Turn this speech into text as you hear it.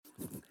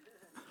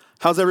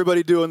How's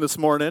everybody doing this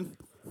morning?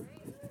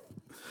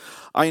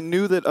 I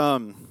knew that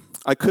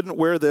I couldn't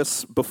wear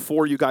this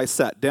before you guys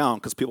sat down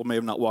because people may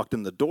have not walked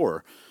in the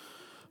door.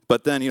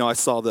 But then, I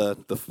saw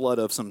the flood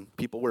of some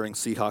people wearing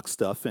Seahawks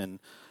stuff, and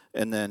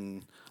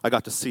then I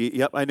got to see,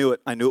 yep, I knew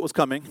it. I knew it was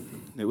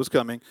coming. It was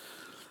coming.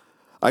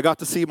 I got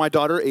to see my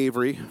daughter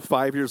Avery,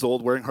 5 years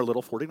old, wearing her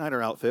little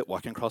 49er outfit,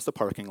 walking across the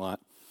parking lot.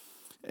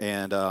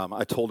 And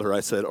I told her,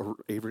 I said,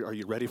 Avery, are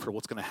you ready for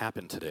what's going to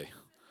happen today?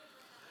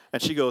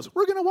 And she goes,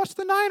 we're going to watch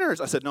the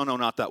Niners. I said, no,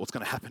 not that. What's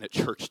going to happen at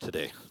church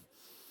today?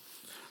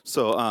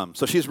 So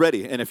she's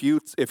ready. And if you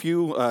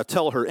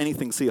tell her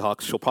anything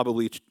Seahawks, she'll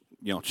probably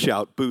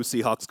shout, boo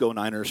Seahawks, go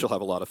Niners. She'll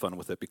have a lot of fun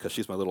with it because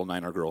she's my little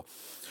Niner girl.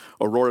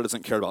 Aurora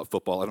doesn't care about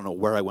football. I don't know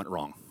where I went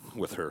wrong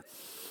with her.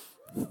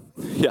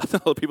 Yeah,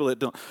 the people that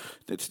don't,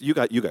 you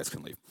guys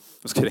can leave.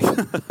 Just kidding.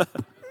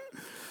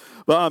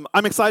 But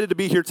I'm excited to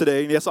be here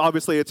today. And yes,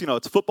 obviously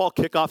it's football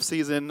kickoff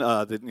season.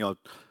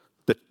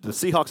 The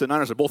Seahawks and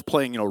Niners are both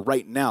playing,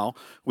 right now,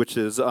 which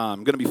is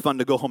going to be fun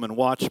to go home and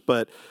watch.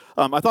 But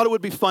I thought it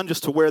would be fun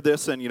just to wear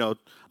this. And,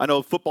 I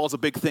know football's a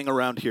big thing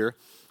around here.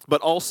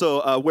 But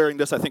also wearing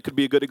this, I think, could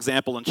be a good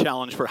example and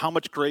challenge for how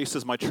much grace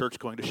is my church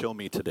going to show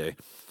me today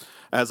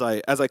as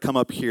I come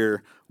up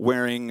here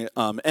wearing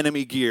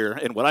enemy gear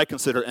in what I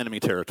consider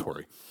enemy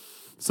territory.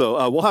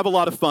 So we'll have a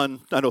lot of fun,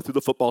 I know, through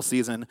the football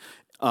season.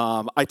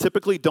 I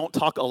typically don't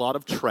talk a lot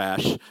of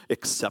trash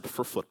except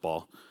for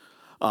football.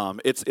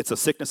 It's a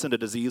sickness and a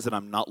disease that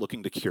I'm not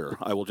looking to cure.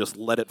 I will just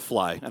let it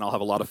fly, and I'll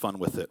have a lot of fun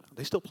with it.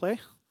 They still play?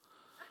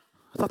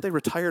 I thought they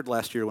retired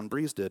last year when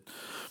Breeze did.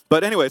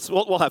 But anyways,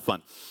 we'll have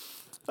fun.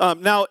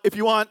 Now, if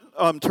you want,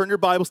 turn your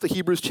Bibles to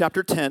Hebrews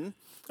chapter 10.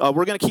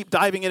 We're going to keep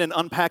diving in and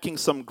unpacking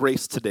some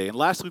grace today. And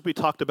last week we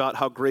talked about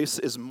how grace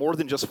is more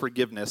than just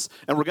forgiveness,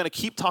 and we're going to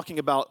keep talking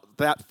about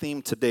that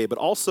theme today, but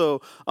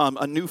also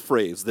a new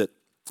phrase that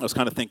I was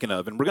kind of thinking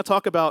of. And we're going to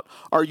talk about,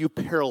 are you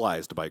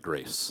paralyzed by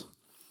grace?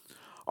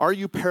 Are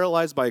you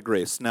paralyzed by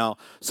grace? Now,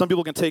 some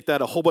people can take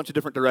that a whole bunch of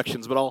different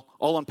directions, but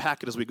I'll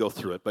unpack it as we go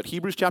through it. But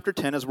Hebrews chapter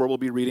 10 is where we'll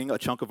be reading a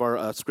chunk of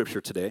our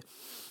scripture today.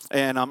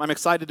 And I'm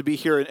excited to be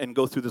here and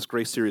go through this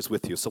grace series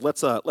with you. So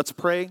let's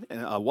pray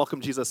and welcome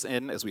Jesus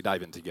in as we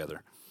dive in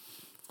together.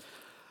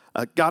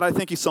 God, I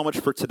thank you so much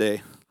for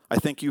today. I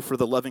thank you for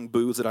the loving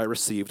boos that I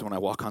received when I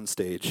walk on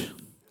stage.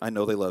 I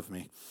know they love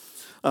me.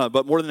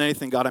 But more than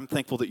anything, God, I'm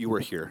thankful that you were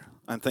here.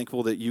 I'm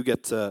thankful that you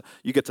get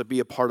to be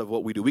a part of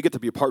what we do. We get to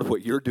be a part of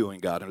what you're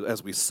doing, God,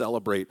 as we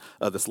celebrate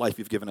this life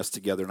you've given us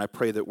together. And I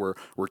pray that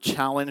we're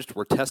challenged,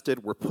 we're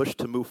tested, we're pushed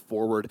to move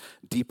forward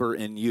deeper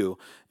in you.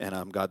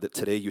 And God, that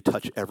today you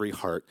touch every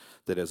heart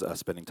that is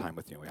spending time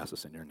with you. We ask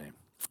this in your name.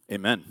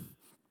 Amen.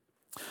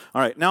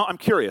 All right, now I'm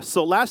curious.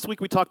 So last week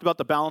we talked about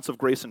the balance of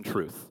grace and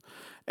truth.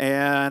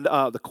 And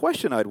the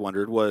question I'd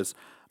wondered was,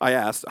 I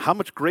asked, how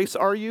much grace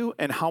are you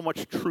and how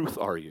much truth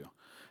are you?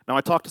 Now,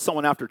 I talked to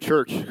someone after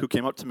church who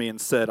came up to me and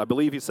said, I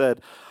believe he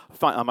said,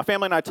 my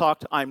family and I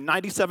talked, I'm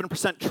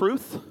 97%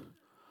 truth,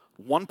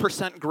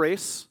 1%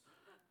 grace,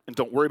 and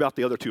don't worry about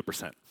the other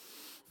 2%.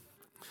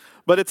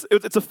 But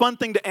it's a fun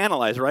thing to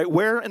analyze, right?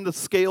 Where in the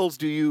scales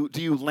do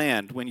you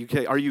land when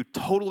are you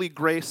totally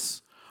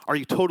grace? Are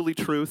you totally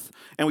truth?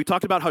 And we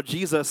talked about how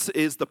Jesus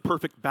is the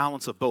perfect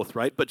balance of both,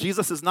 right? But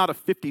Jesus is not a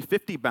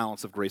 50-50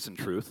 balance of grace and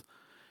truth.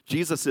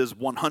 Jesus is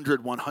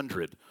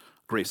 100-100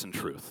 grace and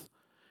truth.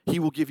 He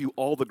will give you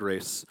all the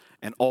grace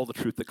and all the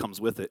truth that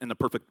comes with it in a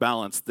perfect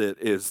balance that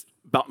is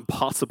about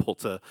impossible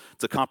to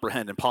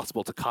comprehend,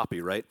 impossible to copy,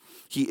 right?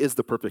 He is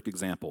the perfect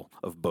example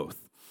of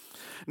both.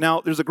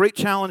 Now, there's a great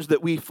challenge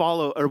that we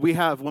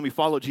have when we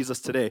follow Jesus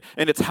today,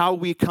 and it's how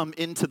we come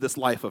into this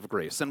life of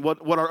grace and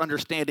what our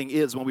understanding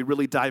is when we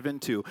really dive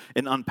into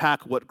and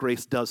unpack what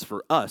grace does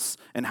for us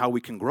and how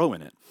we can grow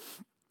in it.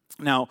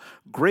 Now,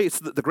 grace,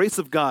 the grace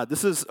of God,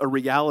 this is a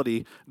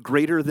reality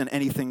greater than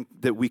anything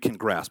that we can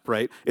grasp,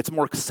 right? It's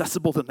more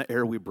accessible than the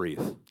air we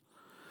breathe.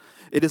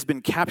 It has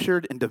been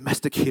captured and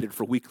domesticated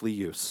for weekly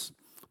use.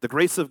 The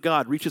grace of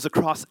God reaches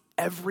across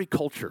every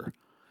culture,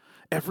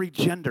 every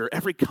gender,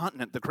 every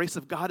continent. The grace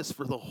of God is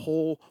for the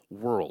whole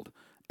world.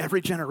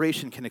 Every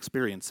generation can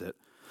experience it.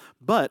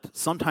 But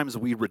sometimes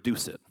we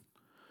reduce it.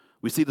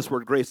 We see this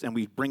word grace and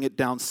we bring it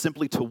down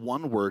simply to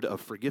one word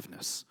of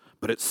forgiveness.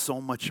 But it's so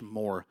much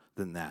more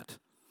than that.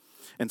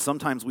 And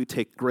sometimes we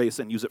take grace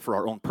and use it for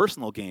our own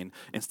personal gain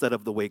instead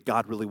of the way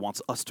God really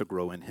wants us to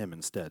grow in him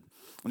instead.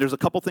 And there's a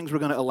couple things we're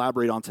going to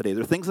elaborate on today.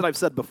 They're things that I've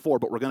said before,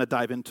 but we're going to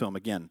dive into them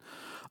again.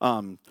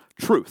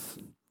 Truth.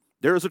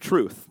 There is a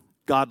truth.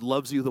 God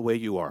loves you the way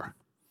you are.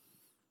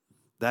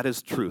 That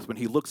is truth. When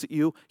he looks at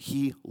you,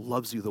 he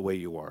loves you the way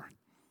you are.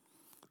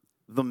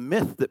 The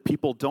myth that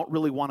people don't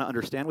really want to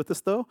understand with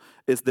this, though,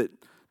 is that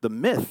the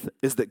myth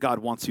is that God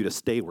wants you to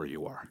stay where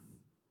you are.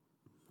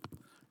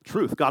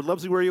 Truth, God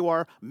loves you where you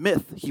are.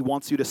 Myth, he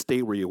wants you to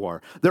stay where you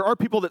are. There are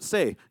people that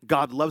say,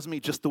 God loves me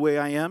just the way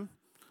I am,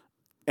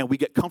 and we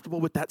get comfortable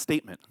with that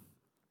statement.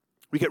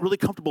 We get really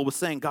comfortable with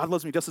saying, God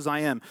loves me just as I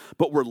am,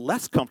 but we're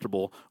less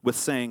comfortable with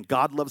saying,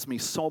 God loves me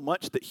so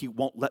much that he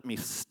won't let me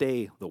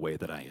stay the way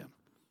that I am.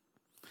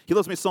 He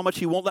loves me so much,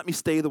 he won't let me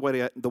stay the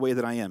way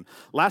that I am.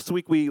 Last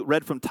week, we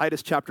read from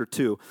Titus chapter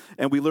 2,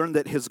 and we learned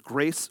that his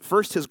grace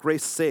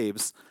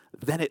saves,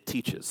 then it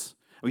teaches.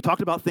 We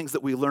talked about things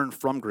that we learn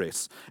from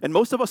grace. And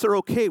most of us are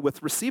okay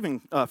with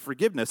receiving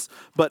forgiveness,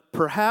 but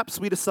perhaps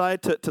we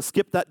decide to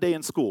skip that day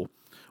in school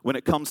when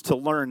it comes to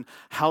learn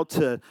how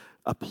to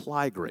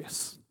apply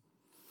grace.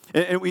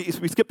 And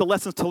we skip the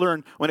lessons to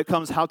learn when it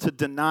comes how to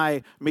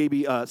deny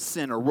maybe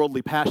sin or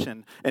worldly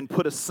passion and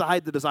put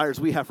aside the desires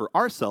we have for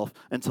ourselves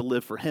and to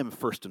live for him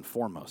first and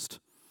foremost.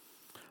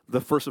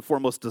 The first and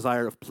foremost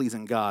desire of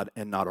pleasing God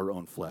and not our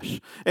own flesh.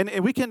 And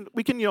we can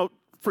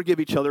forgive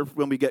each other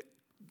when we get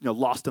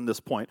lost in this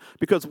point.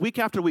 Because week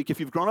after week, if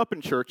you've grown up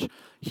in church,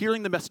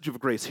 hearing the message of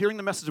grace, hearing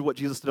the message of what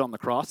Jesus did on the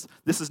cross,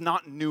 this is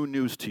not new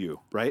news to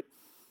you, right?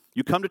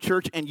 You come to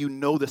church and you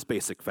know this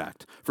basic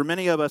fact. For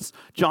many of us,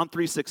 John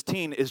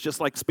 3:16 is just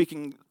like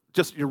speaking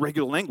just your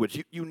regular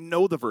language. You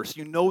know the verse.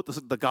 You know what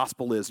the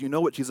gospel is. You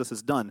know what Jesus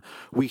has done.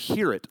 We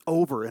hear it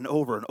over and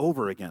over and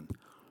over again.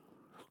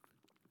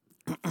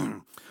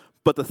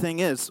 But the thing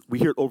is, we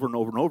hear it over and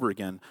over and over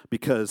again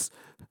because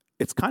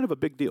it's kind of a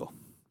big deal.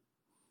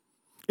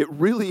 It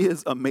really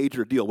is a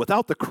major deal.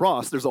 Without the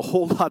cross, there's a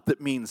whole lot that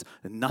means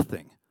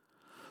nothing.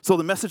 So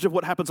the message of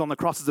what happens on the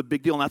cross is a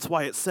big deal, and that's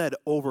why it's said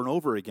over and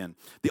over again.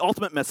 The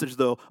ultimate message,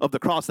 though, of the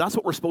cross, that's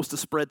what we're supposed to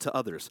spread to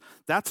others.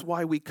 That's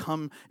why we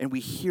come and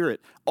we hear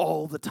it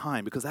all the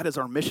time, because that is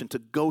our mission, to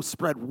go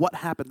spread what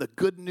happened, the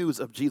good news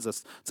of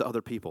Jesus to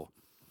other people.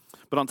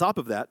 But on top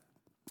of that,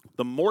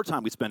 the more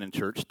time we spend in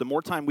church, the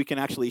more time we can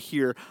actually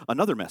hear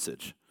another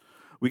message.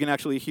 We can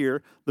actually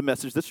hear the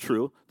message that's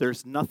true.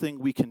 There's nothing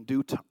we can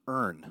do to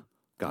earn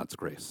God's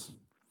grace.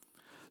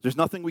 There's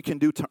nothing we can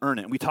do to earn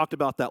it. And we talked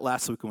about that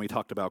last week when we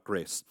talked about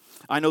grace.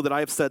 I know that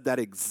I have said that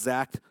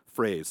exact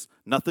phrase.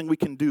 Nothing we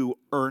can do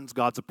earns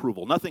God's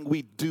approval. Nothing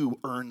we do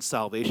earns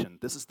salvation.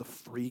 This is the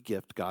free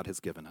gift God has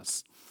given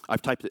us.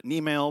 I've typed it in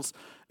emails,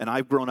 and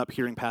I've grown up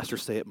hearing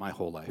pastors say it my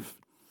whole life.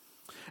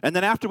 And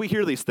then after we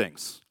hear these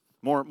things,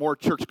 more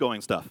church-going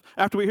stuff.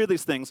 After we hear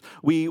these things,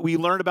 we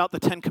learn about the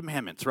 10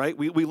 Commandments, right?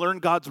 We learn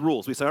God's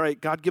rules. We say, all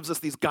right, God gives us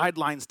these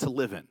guidelines to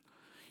live in.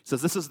 He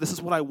says, this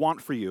is what I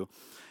want for you.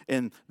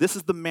 And this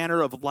is the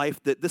manner of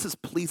life that this is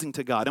pleasing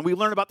to God. And we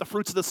learn about the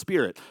fruits of the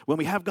Spirit. When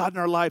we have God in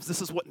our lives,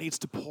 this is what needs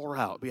to pour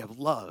out. We have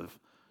love,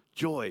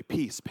 joy,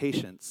 peace,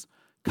 patience,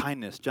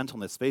 kindness,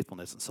 gentleness,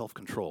 faithfulness, and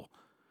self-control.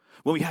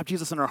 When we have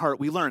Jesus in our heart,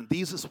 we learn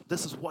this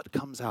is what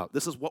comes out.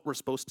 This is what we're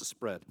supposed to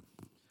spread.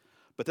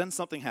 But then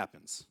something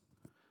happens.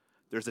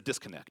 There's a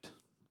disconnect.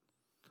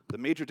 The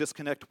major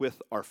disconnect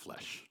with our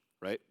flesh,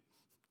 right?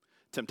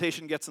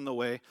 Temptation gets in the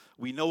way.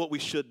 We know what we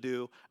should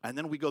do, and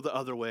then we go the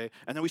other way,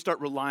 and then we start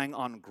relying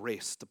on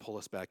grace to pull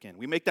us back in.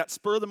 We make that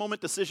spur-of-the-moment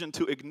decision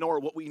to ignore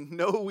what we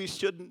know we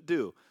shouldn't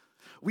do.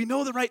 We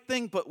know the right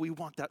thing, but we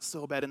want that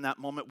so bad. In that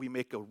moment, we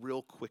make a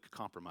real quick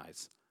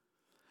compromise,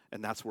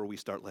 and that's where we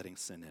start letting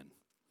sin in.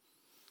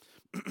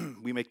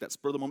 We make that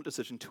spur-of-the-moment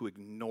decision to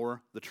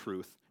ignore the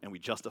truth, and we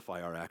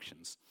justify our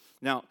actions.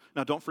 Now,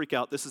 don't freak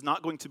out. This is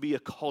not going to be a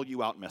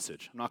call-you-out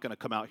message. I'm not going to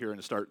come out here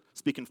and start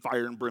speaking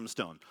fire and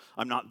brimstone.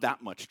 I'm not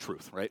that much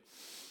truth, right?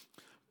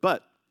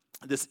 But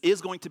this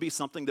is going to be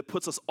something that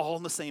puts us all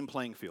in the same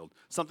playing field,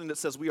 something that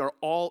says we are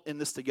all in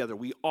this together.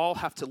 We all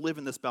have to live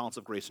in this balance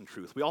of grace and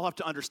truth. We all have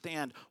to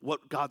understand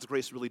what God's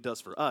grace really does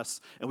for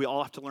us, and we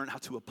all have to learn how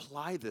to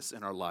apply this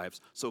in our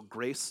lives so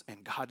grace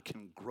and God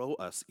can grow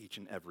us each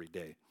and every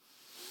day.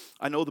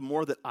 I know the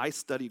more that I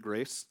study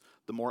grace,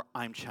 the more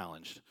I'm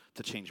challenged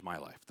to change my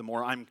life. The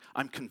more I'm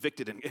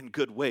convicted in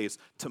good ways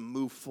to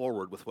move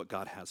forward with what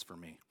God has for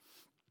me.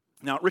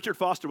 Now, Richard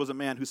Foster was a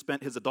man who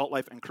spent his adult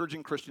life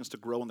encouraging Christians to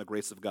grow in the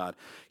grace of God.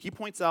 He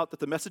points out that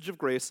the message of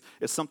grace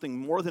is something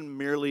more than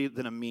merely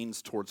than a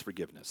means towards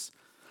forgiveness.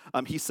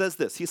 He says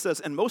this. He says,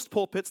 in most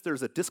pulpits,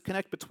 there's a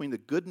disconnect between the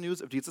good news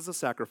of Jesus'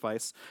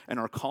 sacrifice and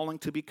our calling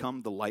to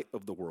become the light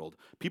of the world.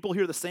 People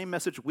hear the same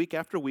message week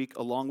after week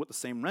along with the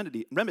same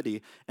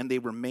remedy, and they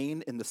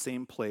remain in the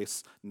same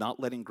place, not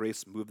letting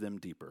grace move them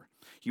deeper.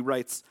 He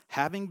writes,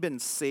 having been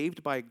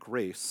saved by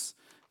grace,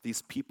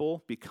 these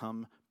people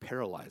become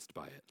paralyzed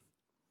by it.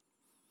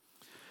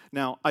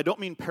 Now, I don't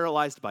mean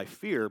paralyzed by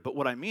fear, but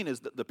what I mean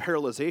is that the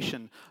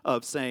paralyzation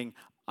of saying,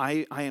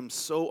 I am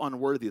so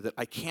unworthy that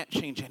I can't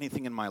change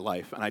anything in my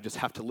life, and I just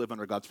have to live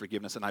under God's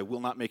forgiveness, and I will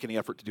not make any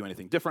effort to do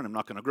anything different. I'm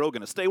not going to grow,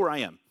 going to stay where I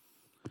am.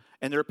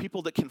 And there are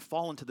people that can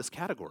fall into this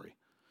category.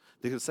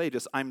 They can say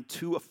I'm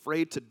too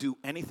afraid to do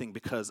anything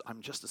because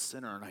I'm just a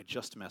sinner and I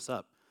just mess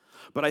up.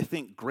 But I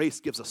think grace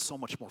gives us so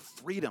much more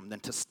freedom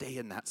than to stay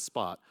in that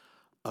spot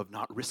of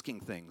not risking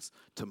things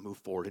to move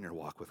forward in your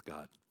walk with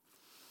God.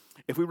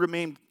 If we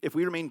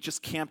remain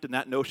just camped in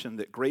that notion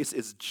that grace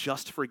is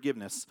just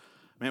forgiveness,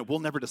 man, we'll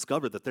never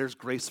discover that there's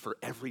grace for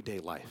everyday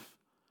life.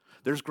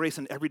 There's grace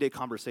in everyday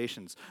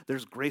conversations.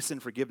 There's grace in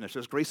forgiveness.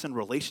 There's grace in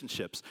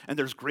relationships. And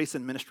there's grace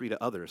in ministry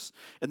to others.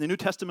 In the New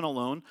Testament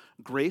alone,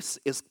 grace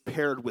is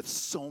paired with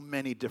so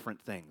many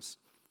different things.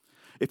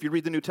 If you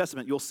read the New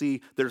Testament, you'll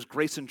see there's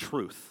grace in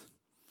truth.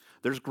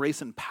 There's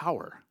grace in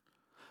power.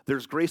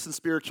 There's grace in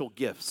spiritual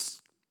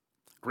gifts.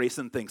 grace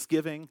in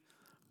thanksgiving,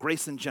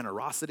 grace in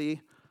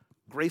generosity,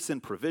 grace in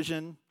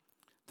provision.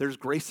 There's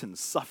grace in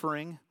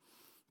suffering.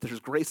 There's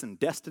grace in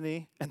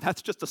destiny. And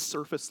that's just a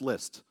surface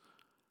list.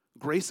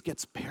 Grace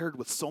gets paired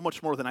with so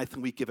much more than I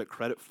think we give it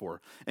credit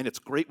for. And it's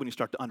great when you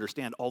start to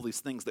understand all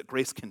these things that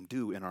grace can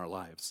do in our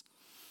lives.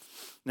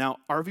 Now,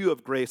 our view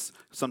of grace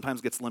sometimes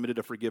gets limited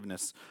to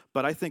forgiveness,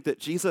 but I think that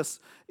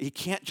Jesus, he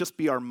can't just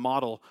be our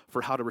model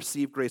for how to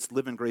receive grace,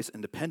 live in grace,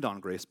 and depend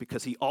on grace,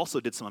 because he also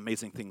did some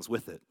amazing things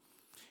with it.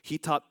 He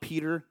taught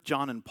Peter,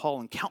 John, and Paul,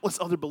 and countless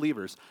other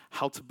believers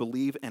how to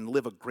believe and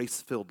live a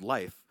grace-filled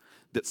life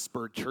that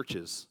spurred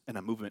churches and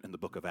a movement in the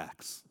book of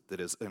Acts that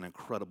is an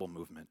incredible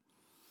movement.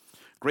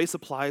 Grace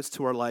applies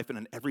to our life in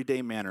an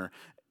everyday manner,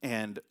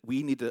 and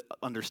we need to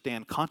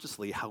understand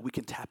consciously how we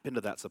can tap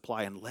into that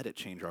supply and let it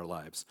change our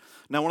lives.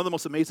 Now, one of the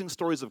most amazing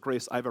stories of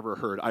grace I've ever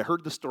heard, I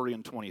heard the story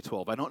in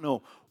 2012. I don't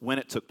know when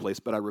it took place,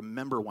 but I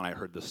remember when I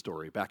heard this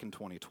story back in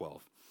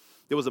 2012.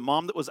 There was a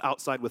mom that was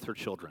outside with her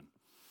children.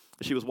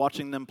 She was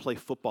watching them play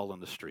football in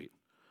the street.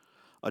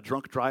 A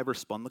drunk driver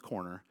spun the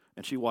corner,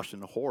 and she watched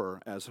in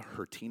horror as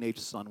her teenage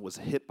son was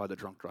hit by the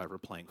drunk driver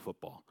playing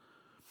football.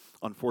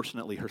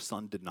 Unfortunately, her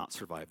son did not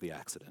survive the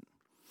accident.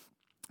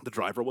 The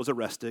driver was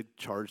arrested,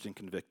 charged, and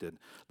convicted.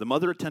 The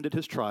mother attended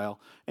his trial,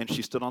 and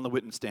she stood on the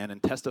witness stand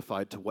and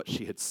testified to what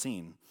she had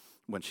seen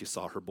when she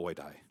saw her boy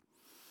die.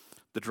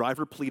 The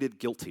driver pleaded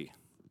guilty.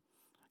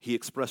 He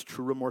expressed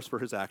true remorse for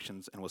his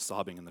actions and was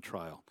sobbing in the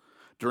trial.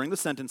 During the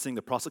sentencing,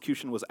 the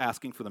prosecution was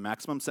asking for the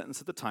maximum sentence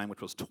at the time,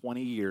 which was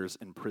 20 years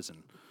in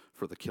prison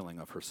for the killing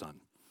of her son.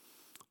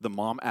 The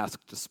mom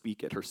asked to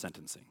speak at her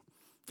sentencing,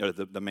 or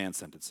the man's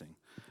sentencing.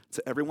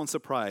 To everyone's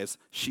surprise,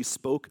 she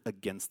spoke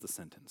against the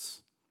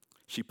sentence.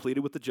 She pleaded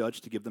with the judge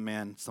to give the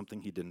man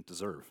something he didn't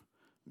deserve: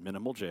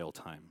 minimal jail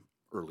time,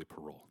 early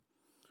parole.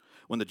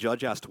 When the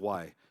judge asked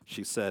why,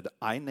 she said,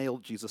 "I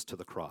nailed Jesus to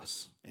the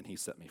cross, and he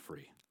set me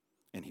free,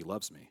 and he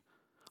loves me.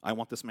 I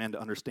want this man to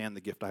understand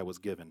the gift I was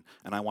given,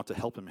 and I want to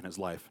help him in his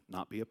life,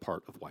 not be a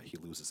part of why he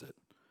loses it.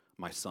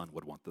 My son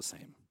would want the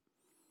same."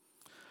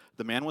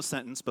 The man was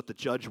sentenced, but the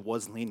judge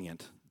was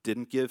lenient,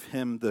 didn't give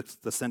him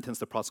the sentence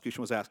the prosecution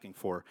was asking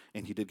for,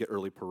 and he did get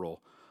early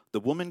parole. The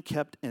woman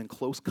kept in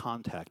close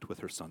contact with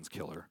her son's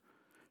killer.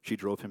 She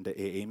drove him to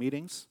AA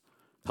meetings,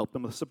 helped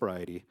him with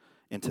sobriety,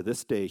 and to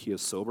this day he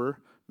is sober,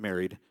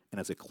 married,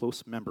 and is a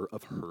close member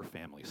of her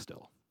family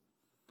still.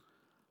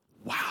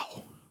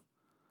 Wow.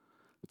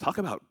 Talk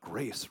about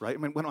grace, right? I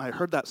mean, when I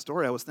heard that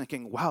story, I was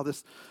thinking, wow,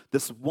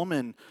 this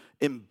woman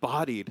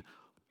embodied,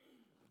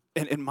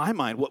 in my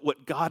mind,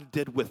 what God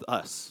did with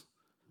us.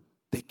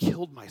 They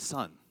killed my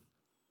son.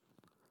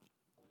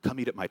 Come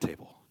eat at my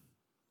table.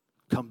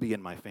 Come be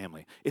in my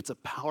family. It's a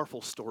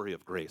powerful story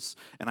of grace.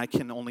 And I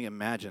can only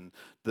imagine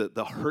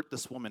the hurt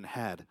this woman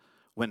had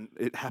when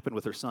it happened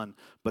with her son,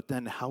 but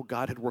then how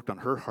God had worked on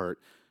her heart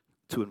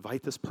to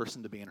invite this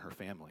person to be in her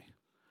family.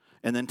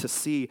 And then to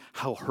see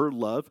how her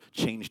love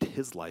changed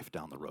his life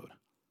down the road.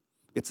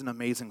 It's an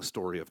amazing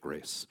story of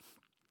grace.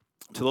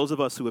 To those of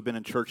us who have been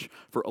in church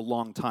for a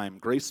long time,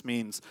 grace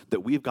means that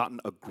we've gotten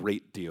a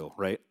great deal,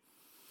 right?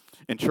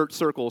 In church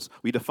circles,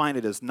 we define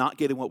it as not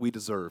getting what we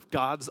deserve,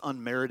 God's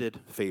unmerited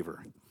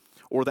favor.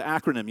 Or the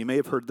acronym, you may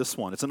have heard this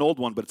one. It's an old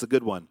one, but it's a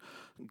good one.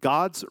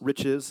 God's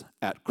riches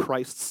at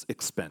Christ's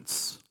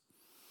expense.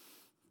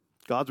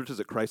 God's riches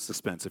at Christ's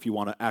expense, if you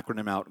want to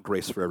acronym out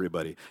grace for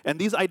everybody. And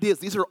these ideas,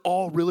 these are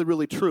all really,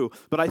 really true.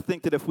 But I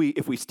think that if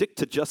we stick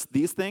to just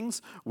these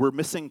things, we're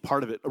missing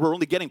part of it. We're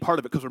only getting part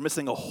of it because we're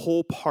missing a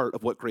whole part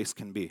of what grace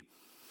can be.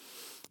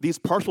 These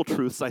partial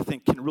truths, I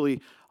think, can really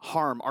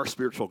harm our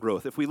spiritual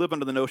growth. If we live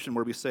under the notion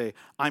where we say,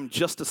 I'm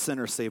just a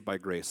sinner saved by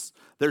grace,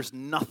 there's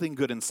nothing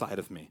good inside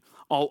of me.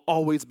 I'll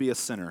always be a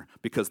sinner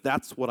because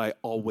that's what I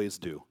always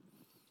do.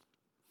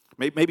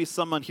 Maybe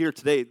someone here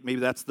today,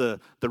 maybe that's the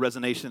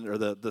resonation or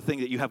the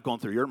thing that you have going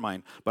through your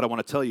mind, but I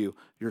want to tell you,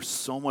 you're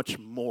so much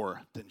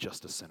more than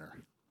just a sinner.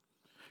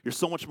 You're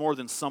so much more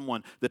than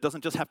someone that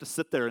doesn't just have to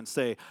sit there and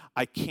say,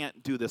 I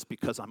can't do this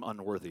because I'm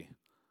unworthy.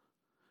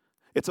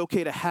 It's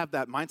okay to have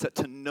that mindset,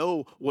 to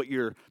know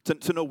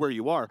to know where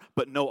you are,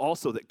 but know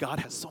also that God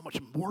has so much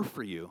more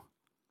for you.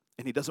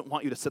 And he doesn't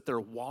want you to sit there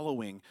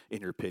wallowing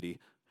in your pity.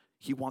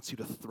 He wants you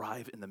to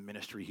thrive in the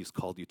ministry he's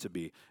called you to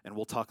be. And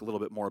we'll talk a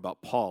little bit more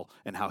about Paul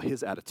and how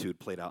his attitude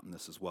played out in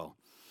this as well.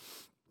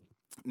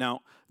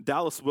 Now,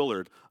 Dallas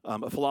Willard,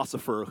 a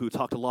philosopher who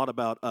talked a lot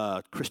about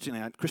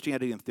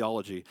Christianity and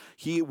theology,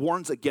 he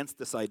warns against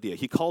this idea.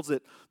 He calls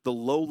it the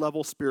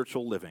low-level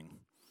spiritual living.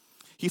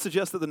 He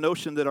suggests that the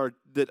notion that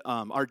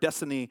our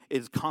destiny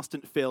is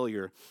constant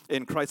failure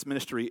in Christ's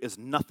ministry is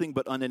nothing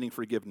but unending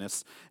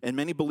forgiveness, and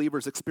many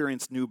believers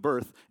experience new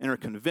birth and are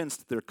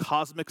convinced their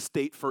cosmic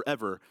state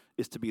forever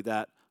is to be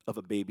that of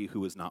a baby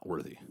who is not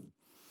worthy.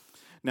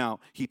 Now,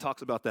 he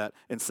talks about that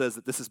and says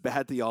that this is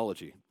bad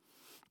theology.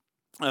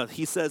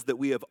 He says that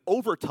we have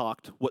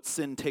overtalked what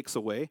sin takes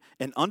away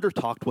and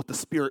undertalked what the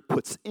Spirit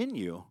puts in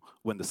you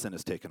when the sin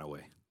is taken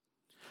away.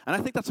 And I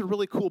think that's a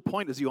really cool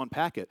point as you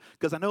unpack it,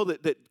 because I know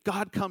that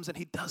God comes and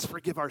he does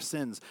forgive our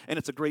sins, and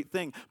it's a great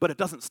thing, but it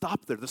doesn't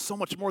stop there. There's so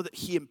much more that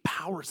he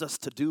empowers us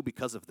to do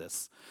because of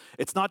this.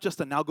 It's not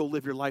just a now go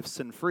live your life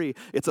sin-free.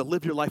 It's a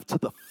live your life to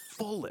the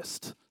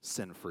fullest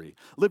sin-free.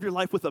 Live your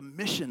life with a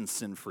mission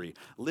sin-free.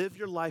 Live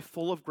your life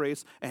full of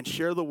grace and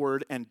share the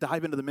word and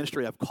dive into the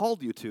ministry I've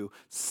called you to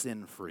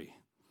sin-free.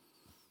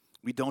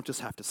 We don't just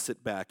have to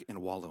sit back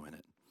and wallow in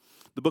it.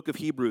 The book of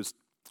Hebrews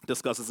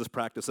discusses this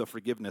practice of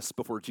forgiveness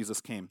before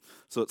Jesus came.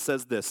 So it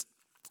says this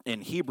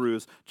in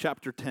Hebrews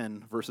chapter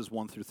 10, verses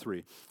 1 through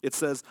 3. It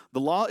says, "The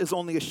law is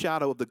only a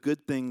shadow of the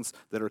good things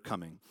that are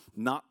coming,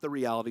 not the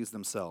realities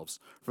themselves.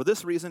 For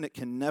this reason, it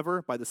can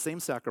never, by the same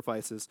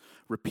sacrifices,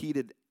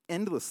 repeated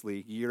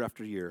endlessly year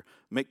after year,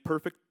 make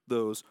perfect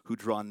those who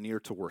draw near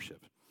to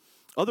worship.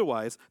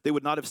 Otherwise, they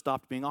would not have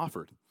stopped being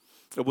offered.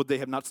 Or would they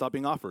have not stopped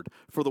being offered?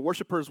 For the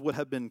worshipers would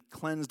have been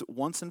cleansed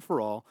once and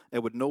for all,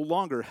 and would no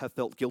longer have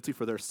felt guilty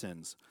for their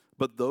sins.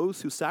 But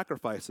those whose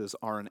sacrifices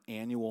are an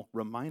annual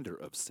reminder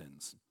of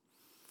sins."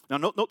 Now,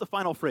 note the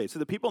final phrase. So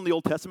the people in the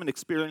Old Testament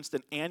experienced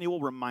an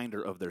annual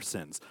reminder of their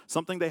sins,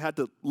 something they had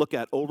to look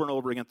at over and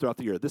over again throughout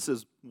the year. This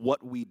is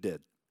what we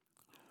did.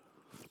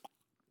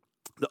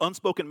 The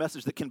unspoken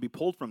message that can be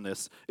pulled from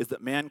this is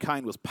that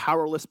mankind was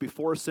powerless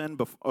before sin,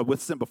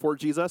 with sin before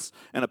Jesus,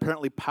 and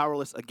apparently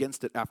powerless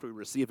against it after we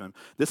receive him.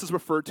 This is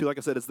referred to, like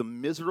I said, as the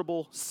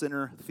miserable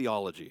sinner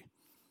theology.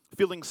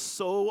 Feeling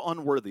so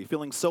unworthy,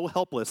 feeling so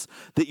helpless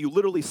that you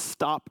literally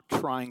stop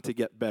trying to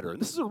get better. And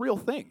this is a real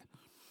thing.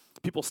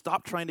 People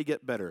stop trying to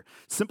get better.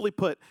 Simply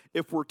put,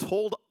 if we're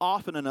told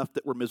often enough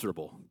that we're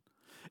miserable,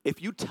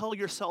 if you tell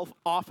yourself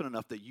often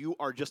enough that you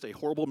are just a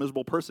horrible,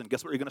 miserable person,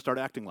 guess what you're going to start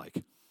acting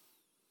like?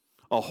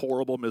 A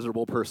horrible,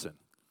 miserable person.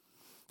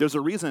 There's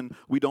a reason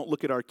we don't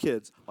look at our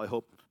kids. I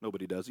hope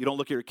nobody does. You don't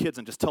look at your kids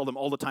and just tell them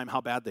all the time how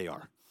bad they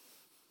are,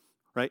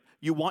 right?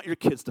 You want your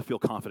kids to feel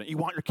confident. You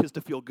want your kids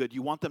to feel good.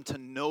 You want them to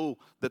know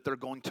that they're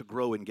going to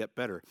grow and get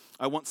better.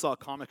 I once saw a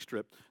comic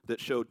strip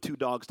that showed two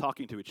dogs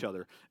talking to each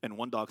other, and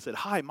one dog said,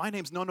 "Hi, my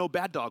name's No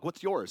Bad Dog.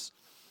 What's yours?"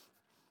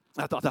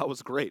 I thought that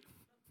was great.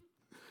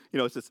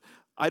 It's just,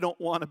 I don't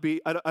want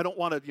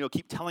to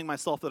keep telling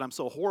myself that I'm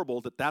so horrible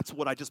that that's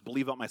what I just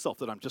believe about myself,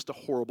 that I'm just a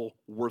horrible,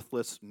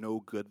 worthless, no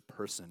good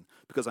person,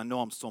 because I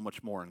know I'm so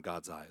much more in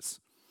God's eyes.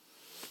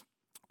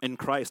 In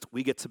Christ,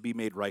 we get to be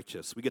made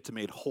righteous. We get to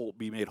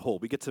be made whole.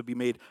 We get to be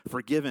made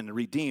forgiven and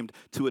redeemed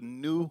to a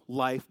new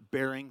life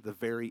bearing the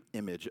very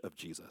image of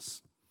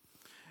Jesus.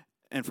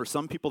 And for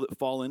some people that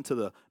fall into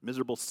the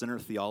miserable sinner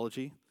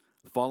theology,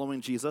 following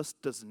Jesus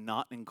does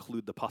not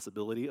include the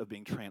possibility of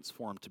being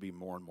transformed to be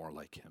more and more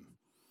like him.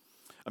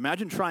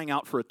 Imagine trying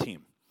out for a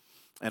team.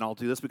 And I'll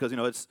do this because,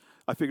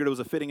 I figured it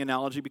was a fitting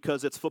analogy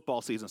because it's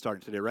football season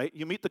starting today, right?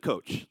 You meet the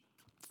coach.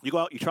 You go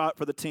out, you try out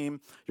for the team.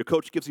 Your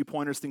coach gives you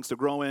pointers, things to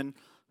grow in,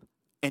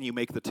 and you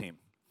make the team.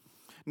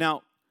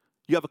 Now,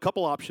 you have a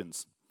couple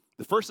options.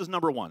 The first is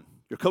number one.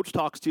 Your coach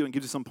talks to you and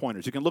gives you some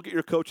pointers. You can look at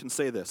your coach and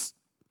say this.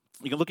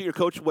 You can look at your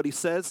coach, what he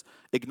says,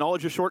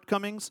 acknowledge your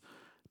shortcomings,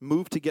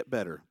 move to get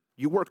better.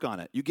 You work on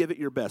it. You give it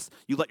your best.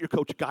 You let your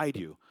coach guide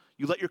you.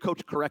 You let your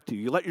coach correct you.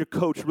 You let your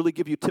coach really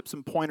give you tips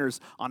and pointers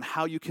on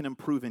how you can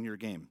improve in your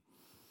game.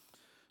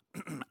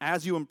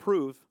 As you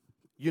improve,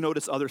 you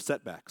notice other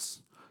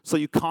setbacks. So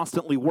you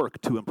constantly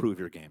work to improve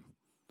your game.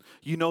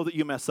 You know that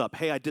you mess up.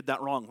 Hey, I did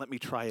that wrong. Let me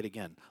try it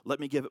again. Let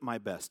me give it my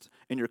best.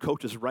 And your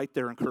coach is right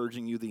there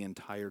encouraging you the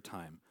entire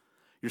time.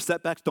 Your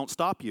setbacks don't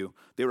stop you.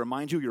 They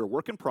remind you you're a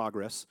work in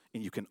progress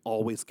and you can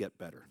always get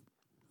better.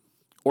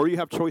 Or you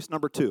have choice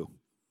number two.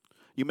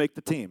 You make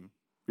the team.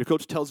 Your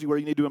coach tells you where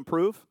you need to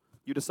improve.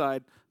 You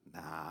decide,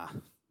 nah,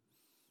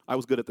 I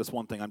was good at this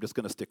one thing. I'm just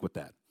going to stick with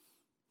that.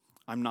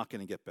 I'm not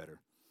going to get better.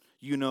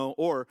 You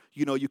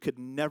could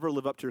never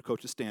live up to your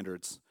coach's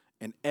standards.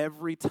 And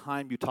every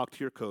time you talk to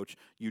your coach,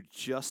 you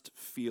just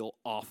feel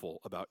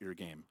awful about your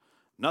game.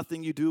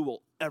 Nothing you do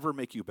will ever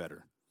make you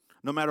better.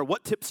 No matter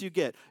what tips you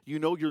get, you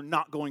know you're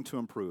not going to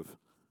improve.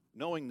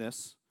 Knowing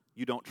this,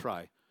 you don't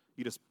try.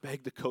 You just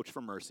beg the coach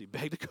for mercy.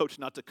 Beg the coach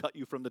not to cut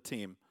you from the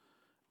team.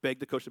 Beg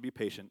the coach to be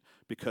patient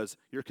because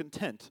you're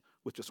content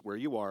with just where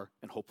you are,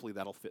 and hopefully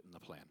that'll fit in the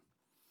plan.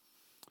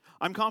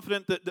 I'm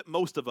confident that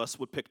most of us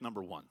would pick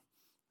number one,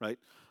 right?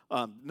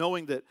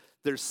 Knowing that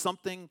there's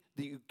something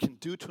that you can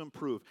do to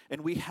improve.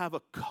 And we have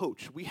a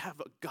coach. We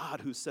have a God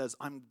who says,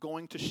 I'm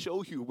going to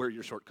show you where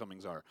your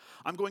shortcomings are.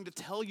 I'm going to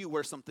tell you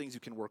where some things you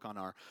can work on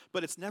are.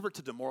 But it's never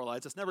to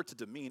demoralize. It's never to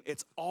demean.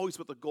 It's always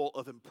with the goal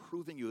of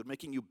improving you and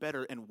making you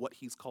better in what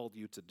he's called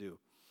you to do.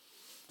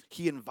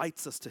 He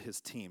invites us to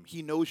his team.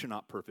 He knows you're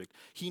not perfect.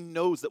 He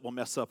knows that we'll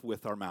mess up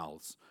with our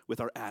mouths,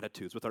 with our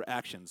attitudes, with our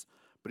actions,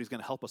 but he's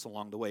going to help us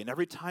along the way. And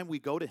every time we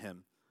go to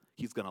him,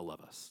 he's going to love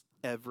us.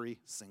 Every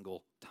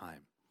single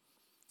time.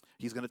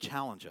 He's going to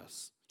challenge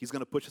us. He's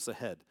going to push us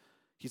ahead.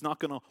 He's not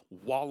going to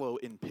wallow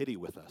in pity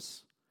with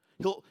us.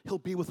 He'll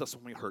be with us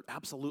when we hurt,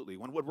 absolutely.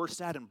 When we're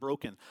sad and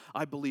broken,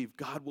 I believe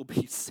God will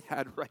be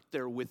sad right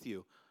there with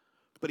you.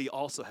 But he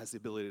also has the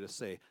ability to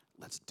say,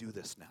 let's do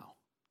this now.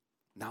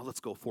 Now let's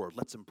go forward.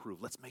 Let's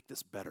improve. Let's make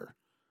this better.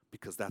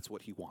 because that's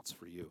what he wants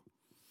for you.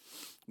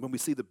 When we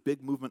see the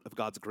big movement of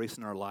God's grace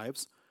in our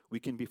lives, we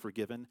can be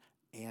forgiven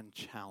and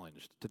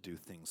challenged to do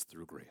things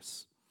through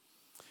grace.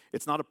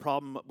 It's not a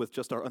problem with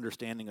just our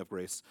understanding of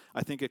grace.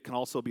 I think it can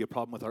also be a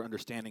problem with our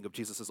understanding of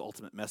Jesus'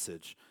 ultimate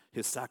message,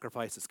 his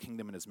sacrifice, his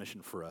kingdom, and his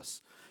mission for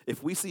us.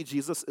 If we see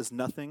Jesus as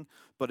nothing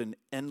but an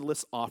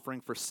endless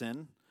offering for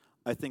sin,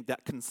 I think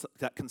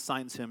that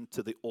consigns him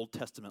to the Old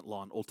Testament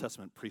law and Old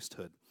Testament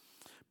priesthood.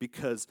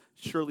 Because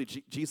surely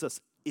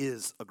Jesus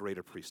is a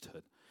greater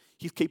priesthood.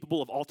 He's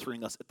capable of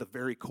altering us at the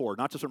very core,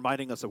 not just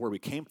reminding us of where we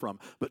came from,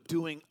 but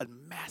doing a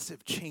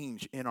massive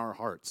change in our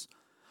hearts.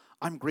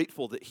 I'm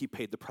grateful that he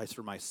paid the price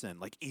for my sin,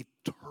 like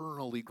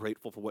eternally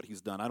grateful for what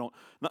he's done.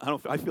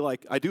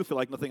 I do feel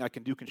like nothing I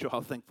can do can show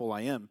how thankful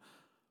I am,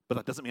 but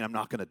that doesn't mean I'm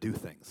not going to do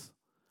things.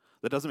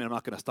 That doesn't mean I'm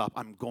not going to stop.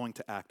 I'm going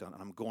to act on it.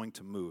 I'm going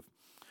to move.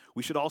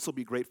 We should also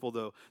be grateful,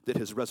 though, that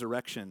his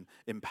resurrection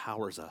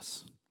empowers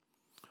us.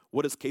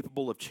 What is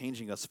capable of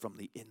changing us from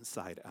the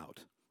inside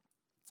out?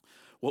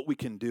 What we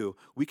can do,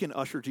 we can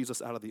usher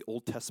Jesus out of the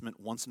Old Testament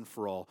once and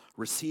for all,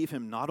 receive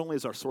him not only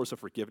as our source of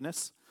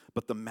forgiveness,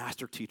 but the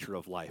master teacher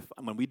of life.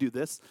 And when we do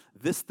this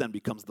then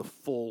becomes the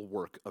full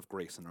work of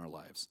grace in our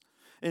lives.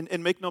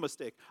 And make no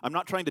mistake, I'm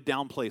not trying to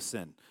downplay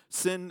sin.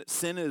 Sin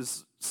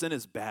is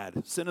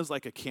bad. Sin is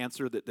like a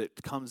cancer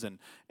that comes in,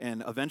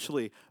 and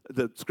eventually,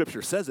 the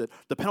scripture says it,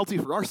 the penalty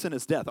for our sin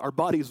is death. Our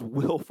bodies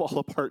will fall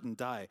apart and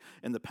die,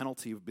 and the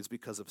penalty is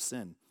because of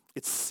sin.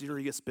 It's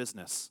serious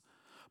business.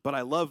 But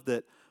I love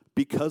that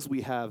because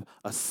we have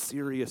a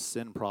serious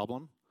sin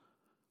problem,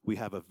 we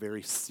have a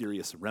very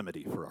serious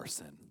remedy for our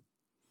sin,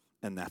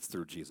 and that's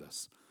through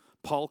Jesus.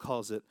 Paul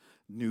calls it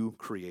new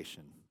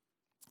creation.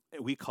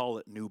 We call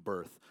it new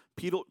birth.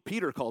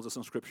 Peter calls us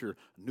in Scripture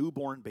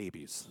newborn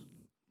babies.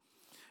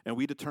 And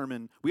we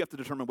have to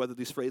determine whether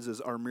these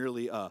phrases are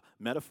merely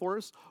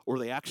metaphors or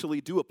they actually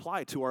do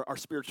apply to our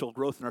spiritual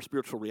growth and our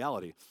spiritual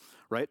reality,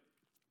 right?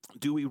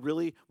 Do we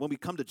really, when we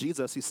come to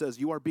Jesus, he says,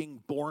 you are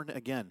being born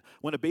again.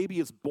 When a baby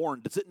is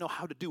born, does it know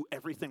how to do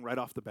everything right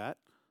off the bat?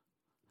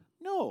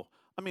 No.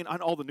 I mean,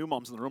 all the new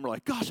moms in the room are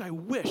like, gosh, I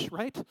wish,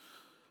 right?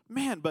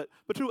 Man, but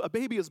true, a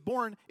baby is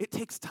born, it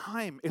takes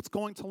time. It's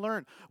going to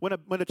learn. When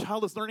a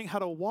child is learning how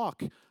to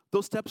walk,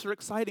 those steps are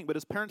exciting, but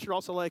as parents, you're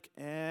also like,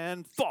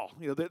 and fall.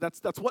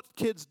 That's what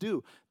kids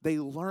do. They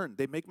learn,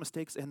 they make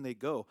mistakes, and they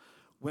go.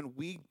 When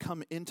we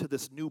come into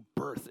this new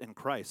birth in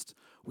Christ,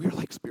 we are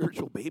like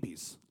spiritual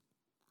babies.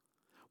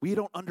 We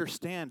don't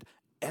understand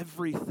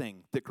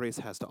everything that grace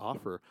has to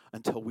offer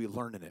until we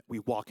learn in it, we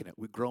walk in it,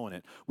 we grow in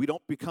it. We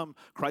don't become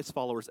Christ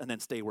followers and then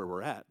stay where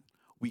we're at.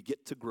 We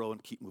get to grow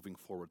and keep moving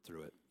forward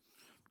through it.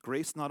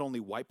 Grace not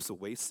only wipes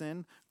away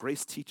sin,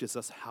 grace teaches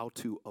us how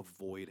to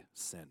avoid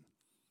sin.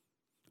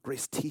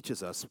 Grace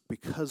teaches us,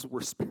 because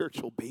we're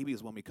spiritual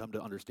babies when we come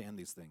to understand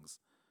these things,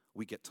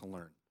 we get to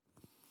learn.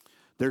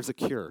 There's a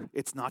cure.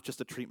 It's not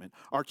just a treatment.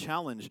 Our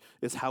challenge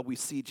is how we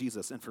see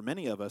Jesus. And for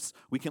many of us,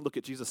 we can look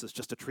at Jesus as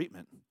just a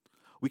treatment.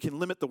 We can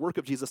limit the work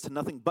of Jesus to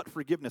nothing but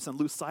forgiveness and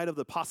lose sight of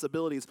the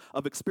possibilities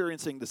of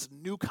experiencing this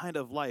new kind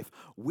of life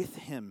with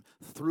him,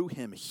 through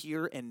him,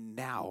 here and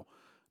now.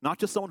 Not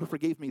just someone who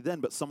forgave me then,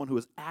 but someone who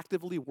is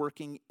actively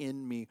working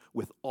in me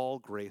with all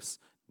grace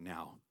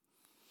now.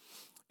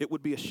 It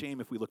would be a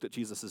shame if we looked at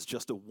Jesus as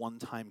just a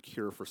one-time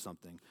cure for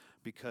something,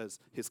 because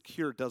his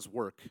cure does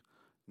work,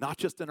 not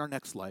just in our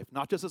next life,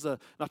 not just as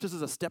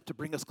a step to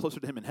bring us closer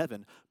to him in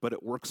heaven, but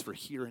it works for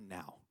here and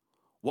now.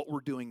 What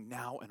we're doing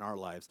now in our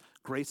lives,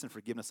 grace and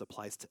forgiveness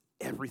applies to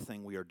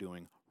everything we are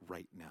doing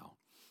right now.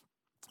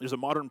 There's a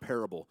modern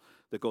parable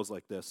that goes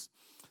like this.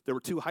 There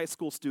were two high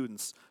school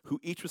students who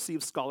each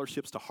received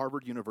scholarships to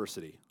Harvard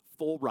University,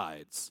 full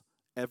rides,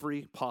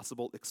 every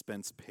possible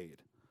expense paid.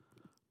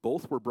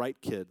 Both were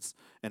bright kids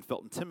and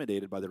felt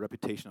intimidated by the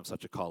reputation of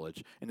such a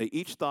college, and they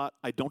each thought,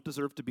 I don't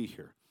deserve to be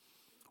here.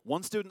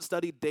 One student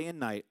studied day and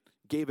night,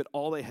 gave it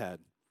all they had.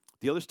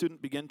 The other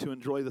student began to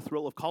enjoy the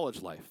thrill of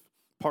college life,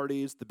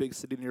 parties, the big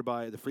city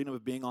nearby, the freedom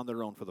of being on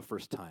their own for the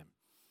first time.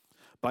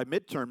 By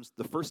midterms,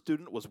 the first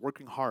student was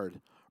working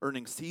hard,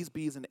 earning C's,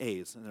 B's, and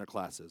A's in their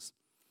classes.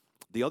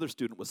 The other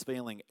student was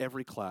failing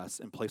every class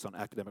and placed on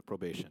academic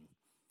probation.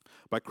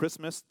 By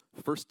Christmas,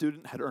 the first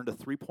student had earned a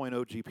 3.0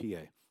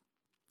 GPA,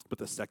 but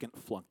the second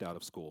flunked out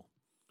of school.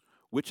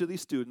 Which of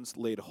these students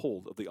laid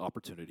hold of the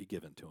opportunity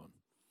given to him?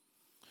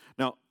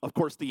 Now, of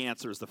course, the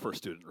answer is the first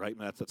student, right?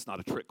 That's not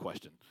a trick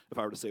question. If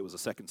I were to say it was a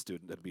second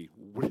student, that'd be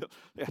real.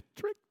 Yeah,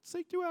 trick,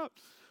 psyched you out.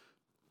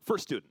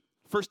 First student.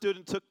 First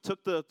student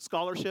took the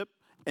scholarship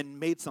and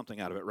made something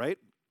out of it, right?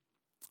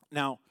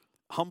 Now,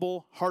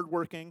 humble,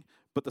 hardworking,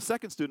 but the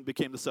second student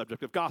became the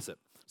subject of gossip.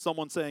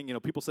 Someone saying,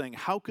 people saying,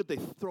 how could they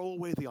throw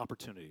away the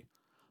opportunity?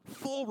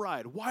 Full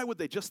ride. Why would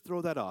they just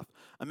throw that off?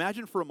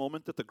 Imagine for a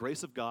moment that the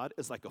grace of God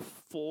is like a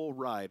full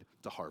ride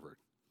to Harvard.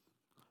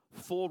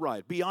 Full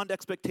ride, beyond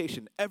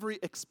expectation, every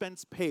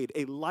expense paid,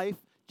 a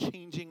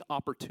life-changing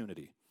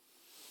opportunity.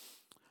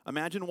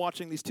 Imagine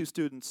watching these two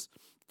students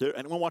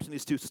Anyone watching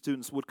these two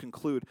students would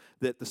conclude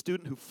that the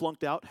student who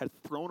flunked out had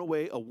thrown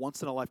away a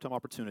once-in-a-lifetime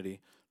opportunity.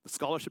 The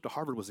scholarship to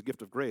Harvard was a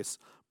gift of grace,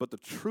 but the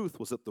truth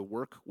was that the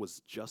work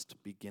was just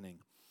beginning.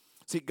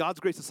 See, God's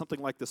grace is something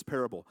like this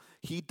parable.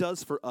 He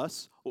does for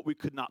us what we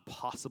could not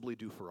possibly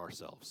do for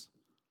ourselves.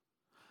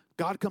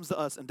 God comes to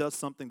us and does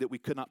something that we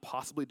could not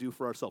possibly do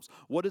for ourselves.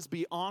 What is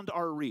beyond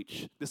our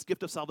reach, this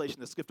gift of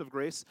salvation, this gift of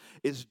grace,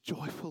 is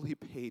joyfully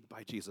paid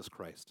by Jesus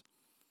Christ.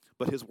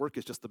 But his work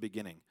is just the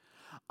beginning.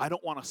 I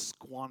don't want to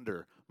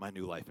squander my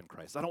new life in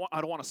Christ. I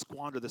don't want to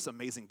squander this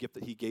amazing gift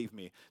that he gave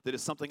me that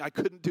is something I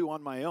couldn't do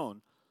on my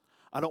own.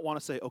 I don't want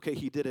to say, okay,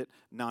 he did it,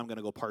 now I'm going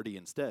to go party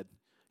instead.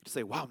 To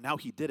say, wow, now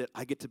he did it,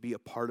 I get to be a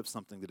part of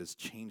something that is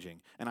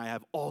changing, and I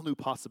have all new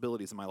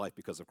possibilities in my life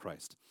because of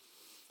Christ.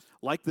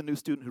 Like the new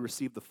student who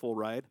received the full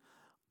ride,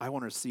 I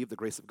want to receive the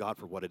grace of God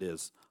for what it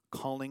is,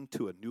 calling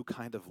to a new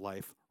kind of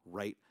life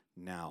right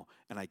now,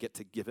 and I get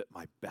to give it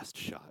my best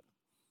shot.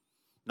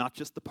 Not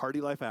just the party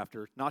life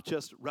after, not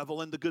just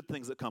revel in the good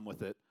things that come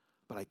with it,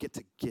 but I get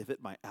to give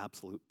it my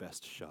absolute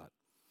best shot.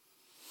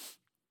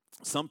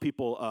 Some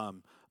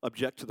people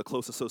object to the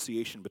close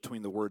association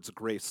between the words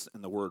grace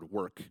and the word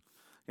work.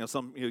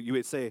 You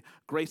would say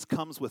grace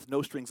comes with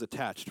no strings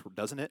attached,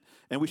 doesn't it?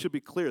 And we should be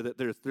clear that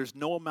there's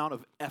no amount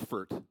of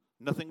effort,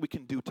 nothing we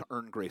can do to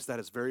earn grace. That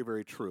is very,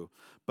 very true.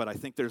 But I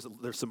think there's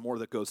some more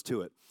that goes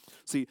to it.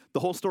 See,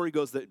 the whole story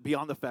goes that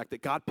beyond the fact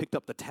that God picked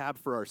up the tab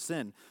for our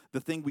sin, the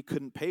thing we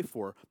couldn't pay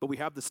for, but we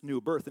have this new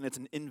birth, and it's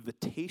an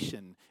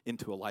invitation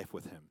into a life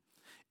with him.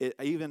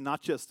 Even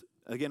not just,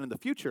 again, in the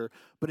future,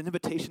 but an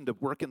invitation to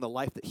work in the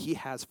life that he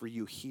has for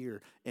you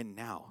here and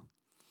now.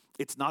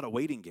 It's not a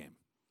waiting game.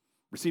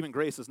 Receiving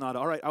grace is not,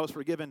 all right, I was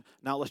forgiven,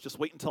 now let's just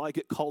wait until I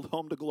get called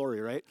home to glory,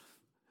 right?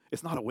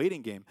 It's not a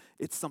waiting game.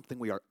 It's something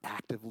we are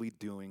actively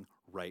doing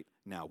right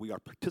now. We are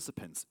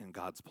participants in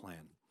God's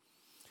plan.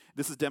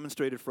 This is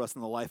demonstrated for us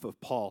in the life of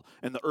Paul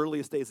and the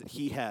earliest days that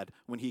he had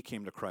when he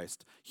came to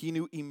Christ. He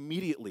knew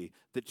immediately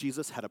that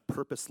Jesus had a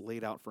purpose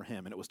laid out for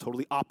him, and it was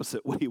totally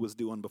opposite what he was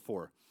doing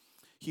before.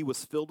 He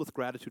was filled with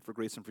gratitude for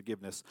grace and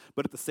forgiveness,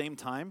 but at the same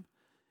time,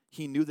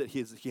 he knew that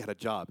he had a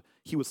job.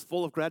 He was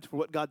full of gratitude for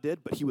what God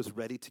did, but he was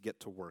ready to get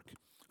to work.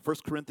 1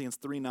 Corinthians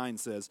 3:9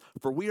 says,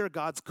 "For we are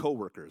God's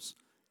co-workers.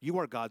 You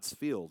are God's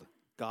field,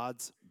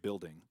 God's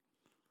building."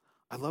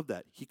 I love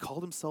that. He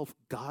called himself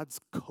God's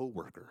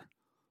co-worker.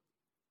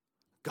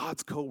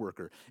 God's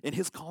co-worker. In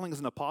his calling as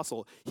an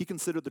apostle, he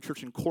considered the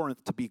church in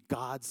Corinth to be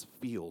God's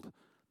field.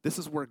 This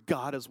is where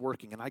God is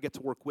working, and I get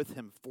to work with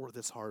him for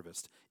this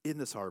harvest, in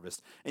this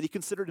harvest. And he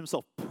considered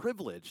himself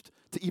privileged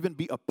to even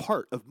be a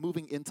part of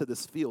moving into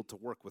this field to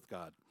work with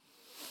God.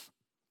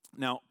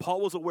 Now,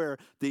 Paul was aware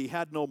that he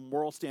had no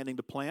moral standing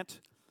to plant.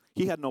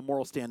 He had no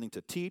moral standing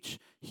to teach.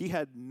 He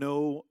had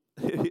no,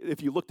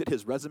 if you looked at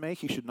his resume,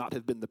 he should not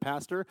have been the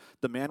pastor.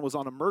 The man was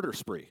on a murder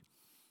spree.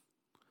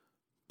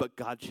 But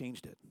God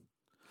changed it.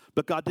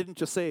 But God didn't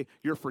just say,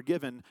 you're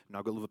forgiven,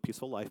 now go live a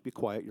peaceful life, be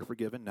quiet, you're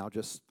forgiven, now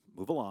just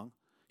move along.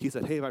 He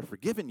said, hey, if I've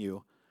forgiven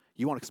you,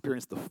 you want to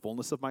experience the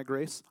fullness of my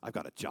grace? I've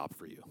got a job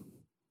for you.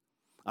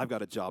 I've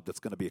got a job that's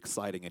going to be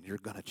exciting, and you're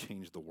going to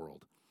change the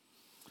world.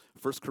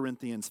 1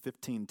 Corinthians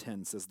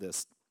 15:10 says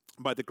this,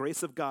 "By the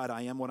grace of God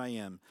I am what I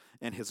am,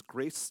 and his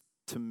grace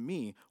to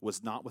me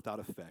was not without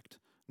effect.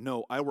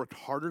 No, I worked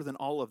harder than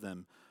all of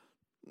them,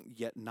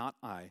 yet not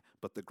I,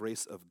 but the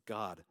grace of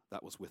God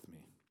that was with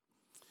me."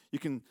 You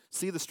can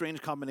see the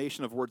strange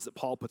combination of words that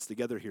Paul puts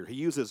together here. He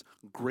uses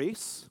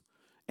grace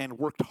and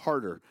worked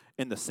harder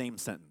in the same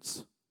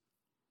sentence.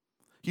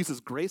 He uses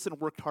grace and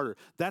worked harder.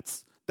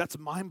 That's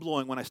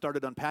mind-blowing when I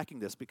started unpacking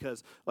this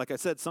because, like I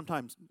said,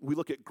 sometimes we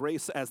look at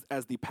grace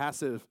as the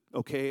passive,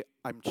 okay,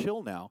 I'm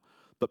chill now.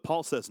 But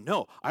Paul says,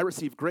 no, I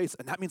received grace,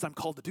 and that means I'm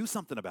called to do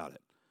something about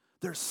it.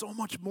 There's so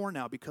much more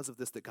now because of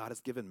this that God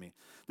has given me.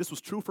 This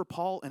was true for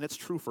Paul, and it's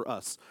true for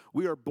us.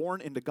 We are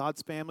born into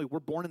God's family. We're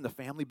born in the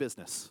family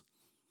business,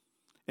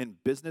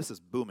 and business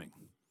is booming.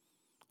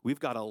 We've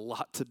got a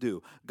lot to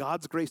do.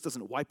 God's grace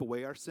doesn't wipe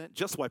away our sin,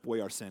 just wipe away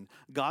our sin.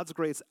 God's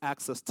grace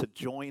asks us to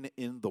join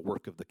in the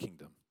work of the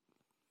kingdom.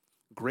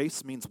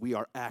 Grace means we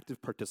are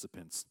active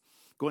participants.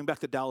 Going back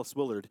to Dallas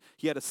Willard,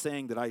 he had a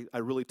saying that I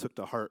really took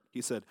to heart.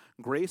 He said,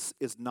 grace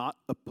is not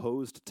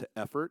opposed to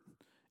effort,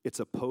 it's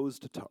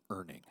opposed to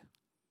earning.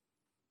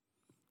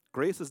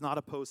 Grace is not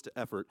opposed to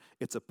effort,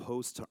 it's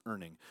opposed to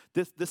earning.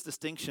 This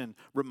distinction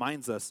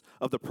reminds us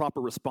of the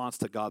proper response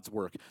to God's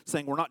work,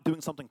 saying we're not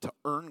doing something to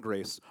earn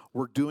grace,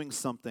 we're doing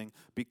something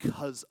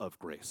because of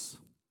grace.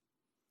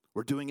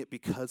 We're doing it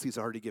because he's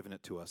already given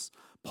it to us.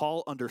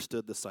 Paul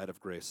understood this side of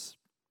grace.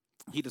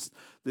 He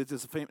described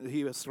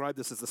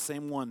this as the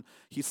same one.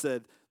 He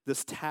said,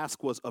 this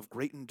task was of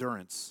great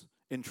endurance,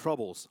 in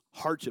troubles,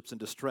 hardships, and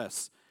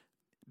distress,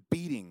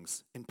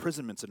 beatings,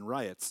 imprisonments, and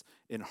riots,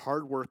 in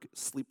hard work,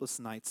 sleepless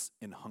nights,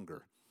 and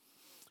hunger.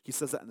 He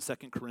says that in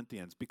 2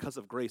 Corinthians. Because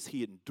of grace,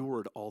 he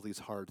endured all these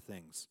hard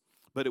things.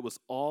 But it was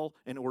all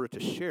in order to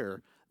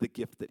share the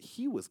gift that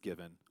he was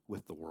given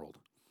with the world.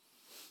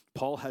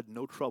 Paul had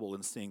no trouble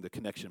in seeing the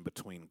connection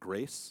between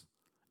grace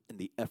and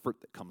the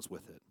effort that comes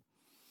with it.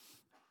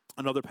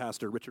 Another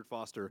pastor, Richard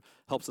Foster,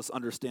 helps us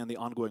understand the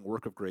ongoing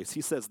work of grace.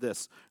 He says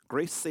this: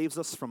 grace saves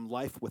us from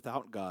life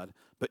without God,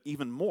 but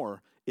even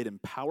more, it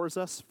empowers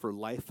us for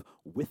life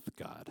with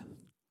God.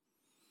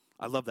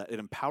 I love that. It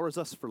empowers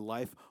us for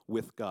life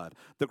with God.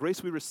 The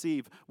grace we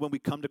receive when we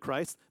come to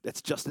Christ,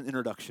 that's just an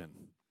introduction.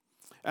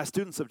 As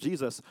students of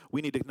Jesus,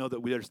 we need to know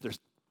that there's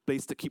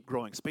space to keep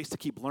growing, space to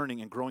keep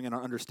learning and growing in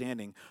our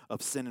understanding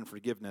of sin and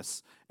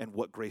forgiveness and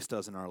what grace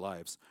does in our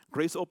lives.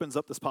 Grace opens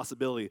up this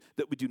possibility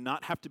that we do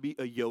not have to be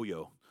a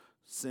yo-yo.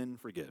 Sin,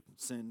 forgive,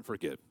 sin,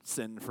 forgive,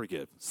 sin,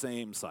 forgive.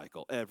 Same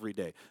cycle every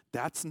day.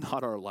 That's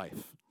not our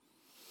life.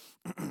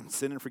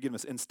 Sin and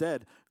forgiveness.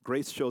 Instead,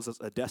 grace shows us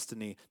a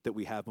destiny that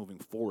we have moving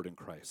forward in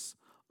Christ.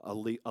 A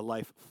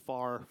life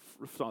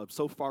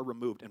so far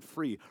removed and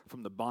free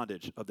from the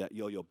bondage of that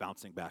yo-yo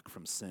bouncing back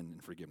from sin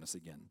and forgiveness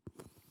again.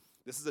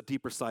 This is a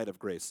deeper side of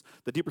grace.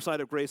 The deeper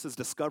side of grace is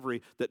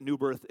discovery that new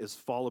birth is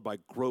followed by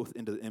growth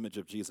into the image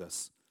of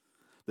Jesus.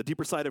 The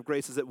deeper side of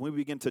grace is that when we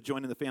begin to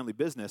join in the family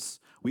business,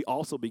 we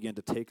also begin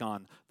to take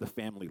on the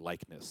family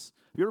likeness.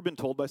 Have you ever been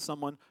told by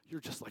someone, you're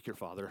just like your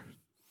father?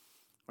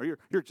 Or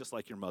you're just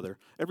like your mother?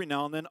 Every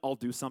now and then I'll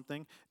do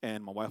something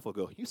and my wife will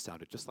go, you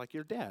sounded just like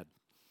your dad.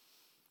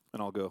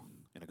 And I'll go,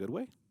 in a good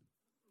way?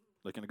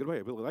 Like in a good way, I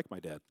really like my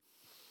dad.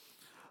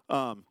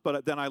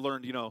 But then I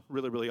learned,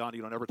 really, really on,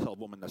 you don't ever tell a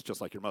woman that's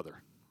just like your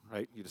mother,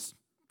 right? You just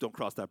don't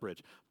cross that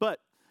bridge. But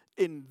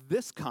in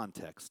this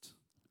context,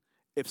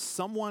 if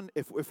we're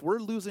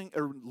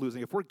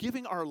if we're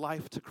giving our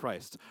life to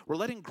Christ, we're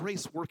letting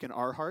grace work in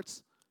our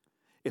hearts.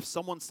 If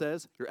someone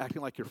says, you're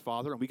acting like your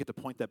father, and we get to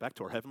point that back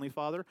to our Heavenly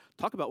Father,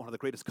 talk about one of the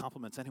greatest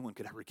compliments anyone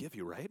could ever give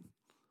you, right?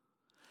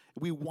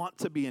 We want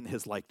to be in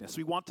his likeness.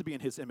 We want to be in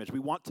his image. We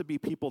want to be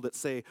people that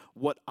say,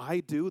 what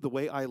I do, the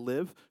way I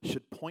live,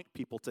 should point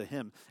people to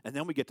him. And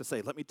then we get to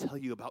say, let me tell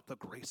you about the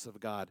grace of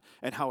God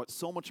and how it's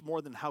so much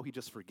more than how he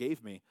just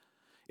forgave me.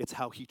 It's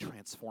how he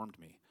transformed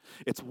me.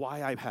 It's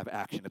why I have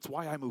action. It's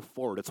why I move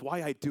forward. It's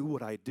why I do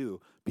what I do,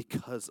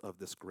 because of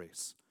this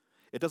grace.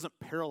 It doesn't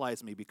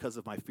paralyze me because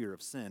of my fear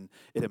of sin.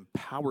 It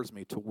empowers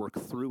me to work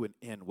through and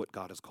in what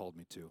God has called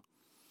me to.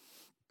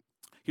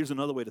 Here's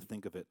another way to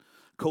think of it.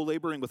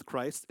 Co-laboring with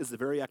Christ is the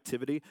very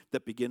activity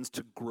that begins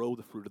to grow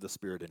the fruit of the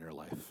Spirit in your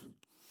life.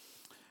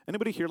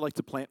 Anybody here like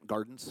to plant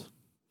gardens?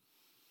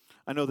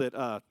 I know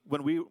that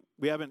when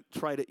we haven't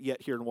tried it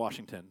yet here in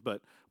Washington,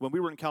 but when we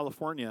were in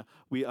California,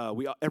 we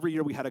every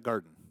year we had a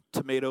garden.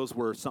 Tomatoes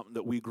were something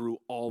that we grew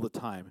all the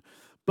time.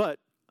 But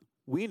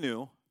we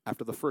knew,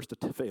 after the first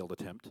failed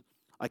attempt,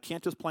 I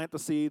can't just plant the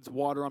seeds,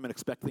 water them, and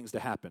expect things to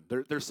happen.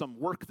 There's some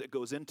work that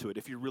goes into it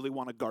if you really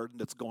want a garden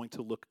that's going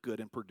to look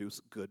good and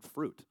produce good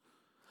fruit.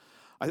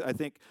 I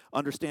think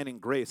understanding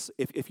grace,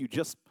 if you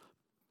just,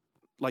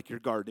 like your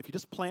garden, if you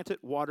just plant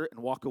it, water it,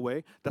 and walk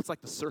away, that's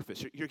like the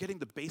surface. You're getting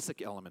the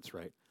basic elements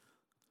right.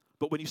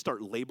 But when you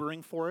start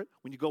laboring for it,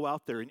 when you go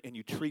out there and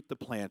you treat the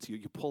plants, you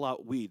pull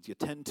out weeds, you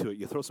tend to it,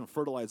 you throw some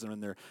fertilizer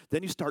in there,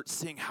 then you start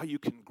seeing how you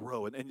can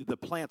grow, and the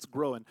plants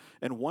grow.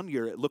 And one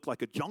year it looked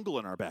like a jungle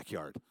in our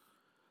backyard.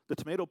 The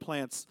tomato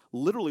plants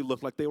literally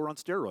looked like they were on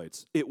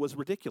steroids. It was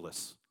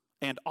ridiculous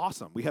and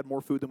awesome. We had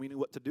more food than we knew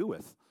what to do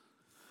with.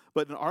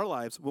 But in our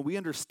lives, when we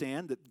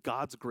understand that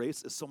God's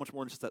grace is so much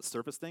more than just that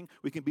surface thing,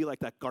 we can be like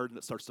that garden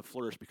that starts to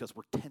flourish because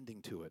we're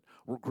tending to it,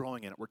 we're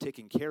growing in it, we're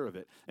taking care of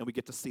it, and we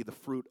get to see the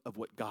fruit of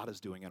what God is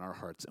doing in our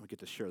hearts, and we get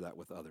to share that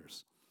with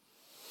others.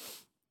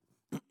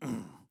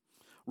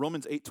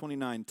 Romans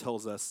 8:29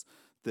 tells us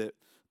that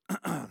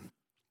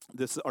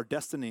our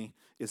destiny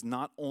is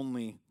not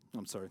only,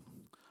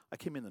 I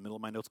came in the middle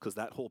of my notes because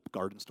that whole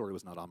garden story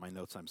was not on my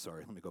notes. I'm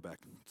sorry. Let me go back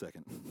a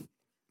second.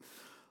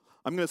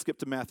 I'm going to skip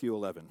to Matthew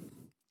 11.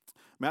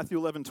 Matthew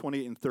 11,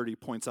 28 and 30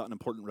 points out an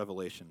important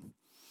revelation.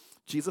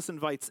 Jesus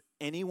invites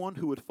anyone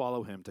who would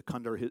follow him to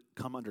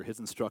come under his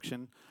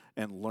instruction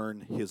and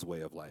learn his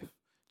way of life.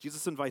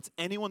 Jesus invites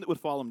anyone that would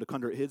follow him to come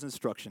under his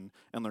instruction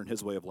and learn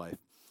his way of life.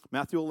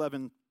 Matthew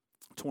 11,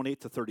 28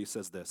 to 30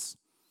 says this: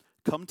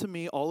 "Come to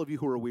me, all of you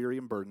who are weary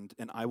and burdened,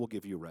 and I will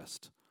give you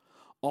rest.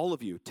 All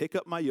of you, take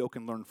up my yoke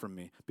and learn from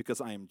me,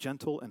 because I am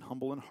gentle and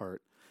humble in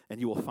heart,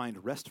 and you will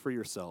find rest for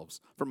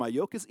yourselves. For my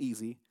yoke is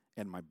easy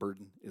and my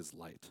burden is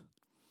light."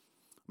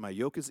 My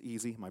yoke is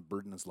easy, my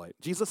burden is light.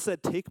 Jesus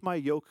said, take my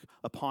yoke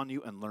upon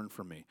you and learn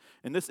from me.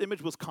 And this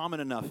image was common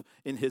enough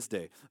in his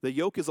day. The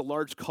yoke is a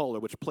large collar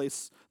which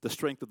placed the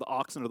strength of the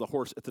oxen or the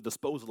horse at the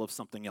disposal of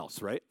something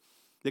else, right?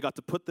 They got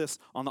to put this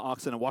on the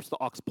oxen and watch the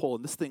ox pull,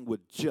 and this thing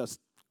would just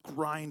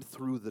grind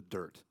through the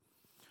dirt.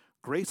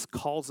 Grace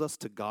calls us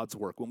to God's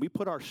work. When we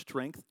put our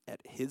strength at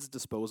his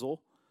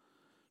disposal,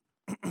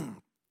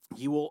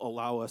 he will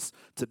allow us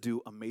to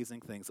do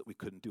amazing things that we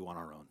couldn't do on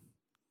our own.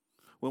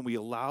 When we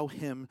allow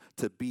him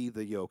to be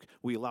the yoke,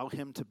 we allow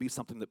him to be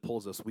something that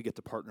pulls us, we get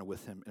to partner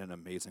with him in an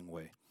amazing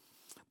way.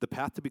 The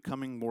path to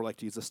becoming more like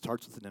Jesus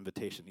starts with an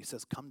invitation. He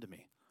says, come to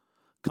me.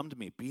 Come to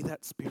me. Be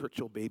that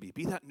spiritual baby.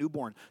 Be that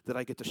newborn that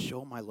I get to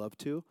show my love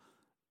to,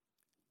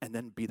 and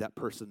then be that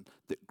person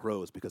that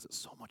grows, because it's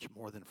so much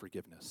more than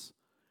forgiveness.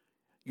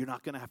 You're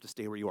not going to have to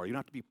stay where you are. You don't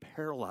have to be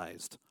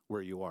paralyzed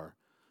where you are.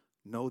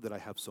 know that I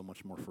have so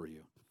much more for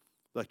you.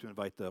 I'd like to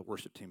invite the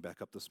worship team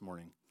back up this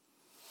morning.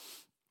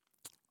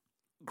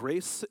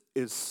 Grace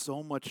is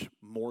so much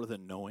more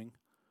than knowing.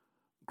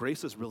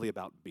 Grace is really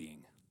about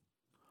being.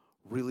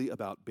 Really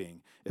about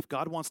being. If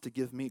God wants to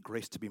give me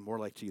grace to be more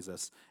like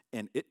Jesus,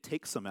 and it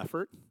takes some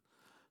effort,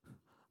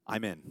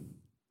 I'm in.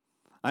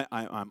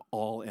 I'm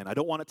all in. I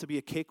don't want it to be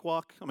a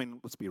cakewalk. I mean,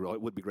 let's be real.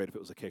 It would be great if it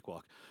was a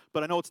cakewalk.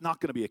 But I know it's not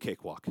going to be a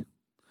cakewalk.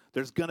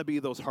 There's going to be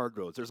those hard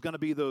roads. There's going to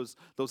be those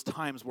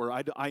times where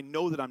I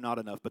know that I'm not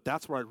enough, but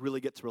that's where I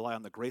really get to rely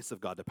on the grace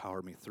of God to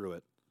power me through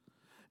it.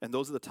 And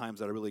those are the times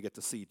that I really get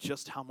to see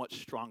just how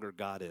much stronger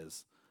God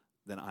is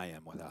than I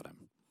am without him.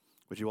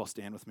 Would you all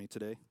stand with me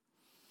today?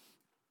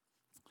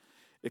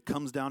 It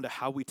comes down to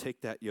how we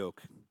take that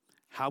yoke,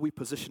 how we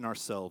position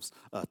ourselves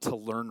to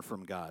learn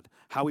from God,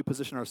 how we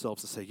position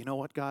ourselves to say, you know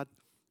what, God?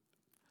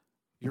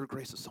 Your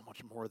grace is so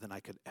much more than I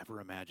could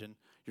ever imagine.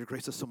 Your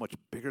grace is so much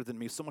bigger than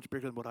me, so much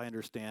bigger than what I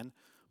understand.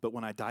 But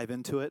when I dive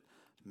into it,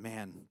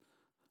 man,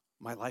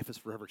 my life is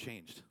forever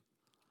changed.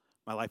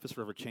 My life is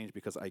forever changed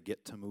because I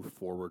get to move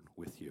forward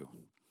with you.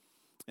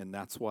 And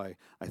that's why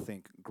I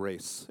think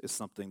grace is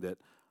something that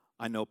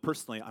I know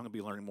personally I'm going to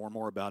be learning more and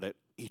more about it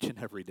each and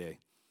every day.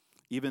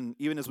 Even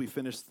as we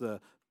finish the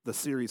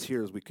series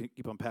here, as we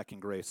keep unpacking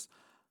grace,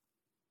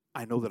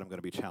 I know that I'm going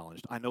to be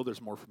challenged. I know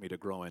there's more for me to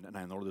grow in, and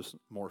I know there's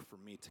more for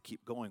me to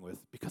keep going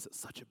with because it's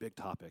such a big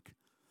topic.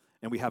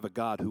 And we have a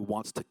God who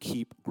wants to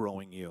keep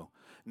growing you.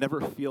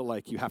 Never feel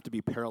like you have to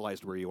be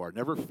paralyzed where you are.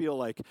 Never feel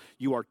like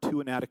you are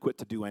too inadequate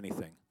to do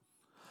anything.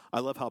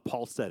 I love how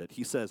Paul said it.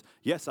 He says,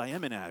 yes, I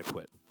am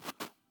inadequate.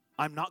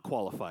 I'm not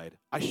qualified.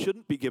 I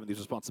shouldn't be given these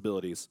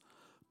responsibilities.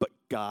 But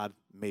God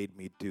made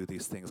me do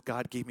these things.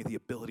 God gave me the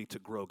ability to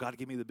grow. God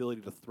gave me the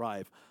ability to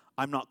thrive.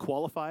 I'm not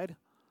qualified,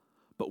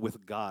 but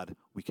with God,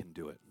 we can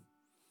do it.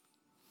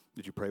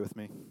 Did you pray with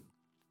me?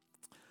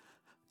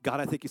 God,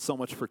 I thank you so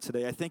much for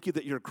today. I thank you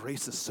that your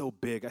grace is so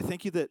big. I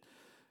thank you that,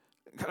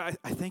 God,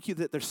 I thank you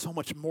that there's so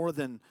much more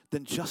than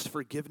just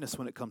forgiveness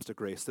when it comes to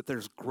grace, that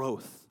there's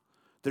growth,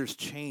 there's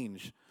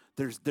change,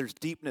 there's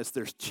deepness,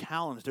 there's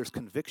challenge, there's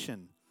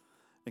conviction.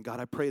 And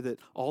God, I pray that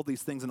all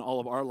these things in all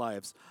of our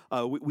lives,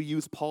 we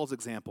use Paul's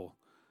example.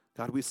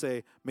 God, we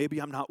say, maybe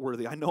I'm not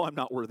worthy. I know I'm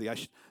not worthy.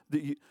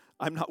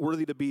 I'm not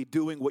worthy to be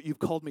doing what you've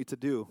called me to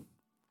do.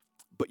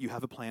 But you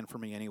have a plan for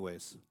me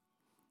anyways.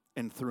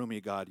 And through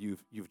me, God,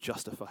 you've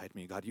justified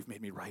me. God, you've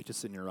made me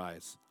righteous in your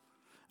eyes.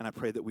 And I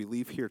pray that we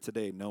leave here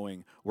today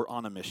knowing we're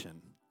on a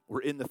mission. We're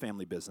in the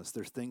family business.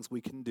 There's things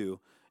we can do,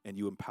 and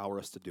you empower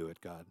us to do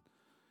it, God.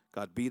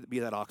 God, be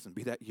that oxen,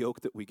 be that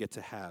yoke that we get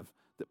to have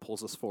that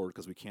pulls us forward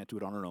because we can't do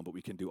it on our own, but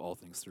we can do all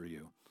things through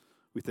you.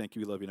 We thank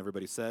you. We love you. And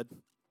everybody said,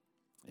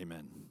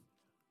 amen.